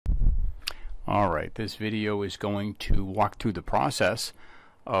Alright, this video is going to walk through the process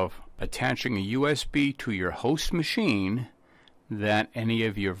of attaching a USB to your host machine that any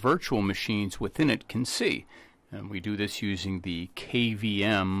of your virtual machines within it can see. And we do this using the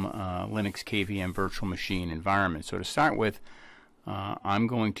KVM, Linux KVM virtual machine environment. So to start with, I'm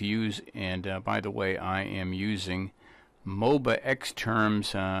going to use, and by the way, I am using MOBA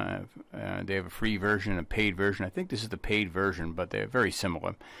Xterms. They have a free version and a paid version. I think this is the paid version, but they're very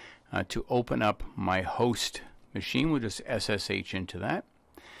similar. To open up my host machine, we'll just SSH into that.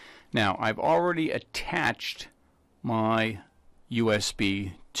 Now, I've already attached my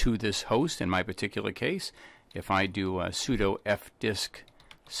USB to this host in my particular case. If I do sudo fdisk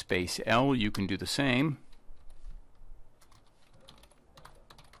space L, you can do the same.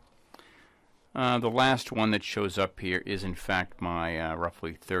 The last one that shows up here is in fact my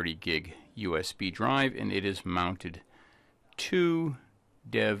roughly 30 gig USB drive, and it is mounted to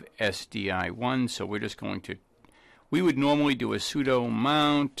dev SDI1. So we're just going to, we would normally do a sudo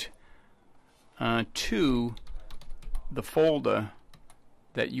mount to the folder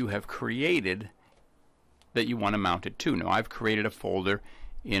that you have created that you want to mount it to. Now I've created a folder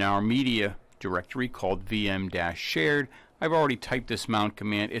in our media directory called vm-shared. I've already typed this mount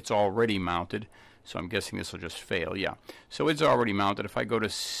command. It's already mounted, so I'm guessing this will just fail. Yeah, so it's already mounted. If I go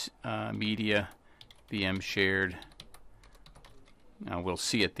to media vm-shared, now we'll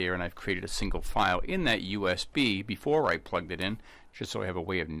see it there, and I've created a single file in that USB before I plugged it in, just so I have a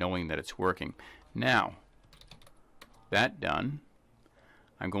way of knowing that it's working. Now, that done,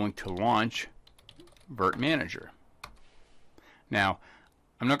 I'm going to launch Virt Manager. Now,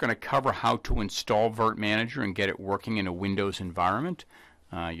 I'm not going to cover how to install Virt Manager and get it working in a Windows environment.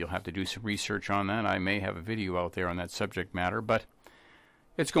 You'll have to do some research on that. I may have a video out there on that subject matter, but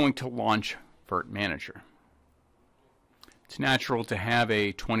it's going to launch Virt Manager. It's natural to have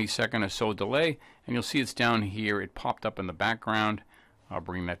a 20-second or so delay, and you'll see it's down here. It popped up in the background. I'll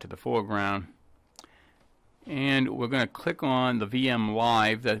bring that to the foreground. And we're going to click on the VM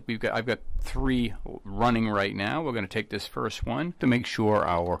Live that we've got. I've got 3 running right now. We're going to take this first one to make sure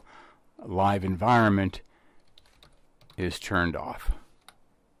our live environment is turned off.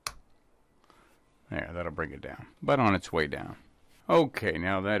 There, that'll bring it down, but on its way down. Okay,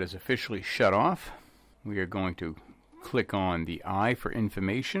 now that is officially shut off. We are going to click on the I for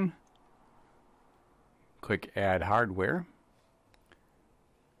information. Click Add Hardware.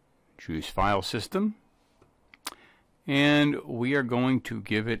 Choose File System. And we are going to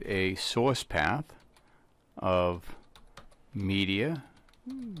give it a source path of media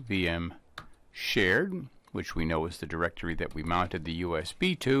VM shared, which we know is the directory that we mounted the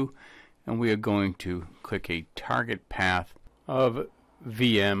USB to, and we are going to click a target path of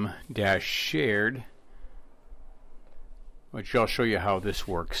VM-shared, which I'll show you how this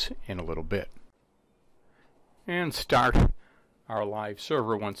works in a little bit. And start our live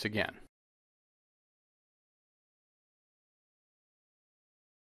server once again.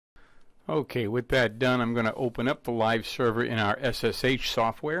 Okay, with that done, I'm going to open up the live server in our SSH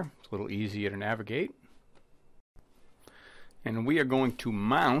software. It's a little easier to navigate. And we are going to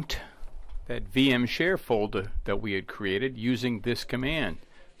mount that VM share folder that we had created using this command.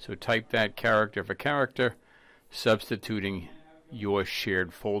 So type that character for character, substituting your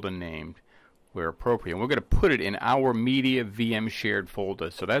shared folder name where appropriate. And we're going to put it in our media VM shared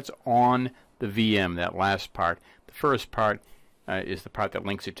folder. So that's on the VM, that last part. The first part is the part that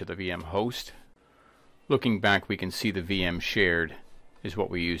links it to the VM host. Looking back, we can see the VM shared is what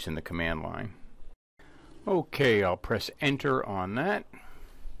we used in the command line. Okay, I'll press enter on that.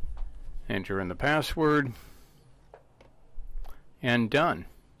 Enter in the password. And done.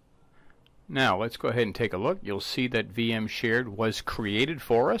 Now let's go ahead and take a look. You'll see that VM shared was created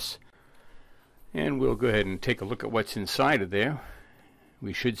for us. And we'll go ahead and take a look at what's inside of there.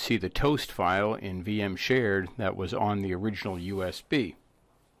 We should see the toast file in VM shared that was on the original USB.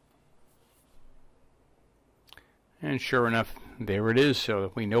 And sure enough, there it is.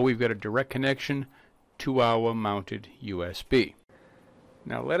 So we know we've got a direct connection to our mounted USB.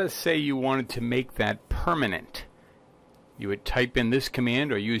 Now let us say you wanted to make that permanent. You would type in this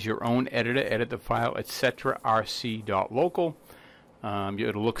command or use your own editor, edit the file, etc. rc.local.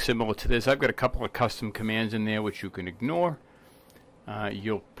 It'll look similar to this. I've got a couple of custom commands in there which you can ignore.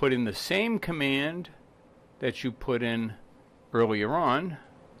 You'll put in the same command that you put in earlier on,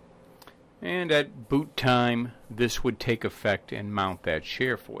 and at boot time this would take effect and mount that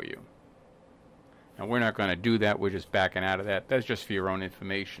share for you. Now we're not going to do that, we're just backing out of that. That's just for your own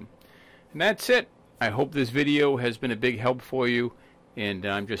information. And that's it. I hope this video has been a big help for you, and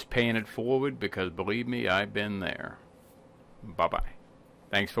I'm just paying it forward because believe me, I've been there. Bye-bye.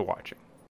 Thanks for watching.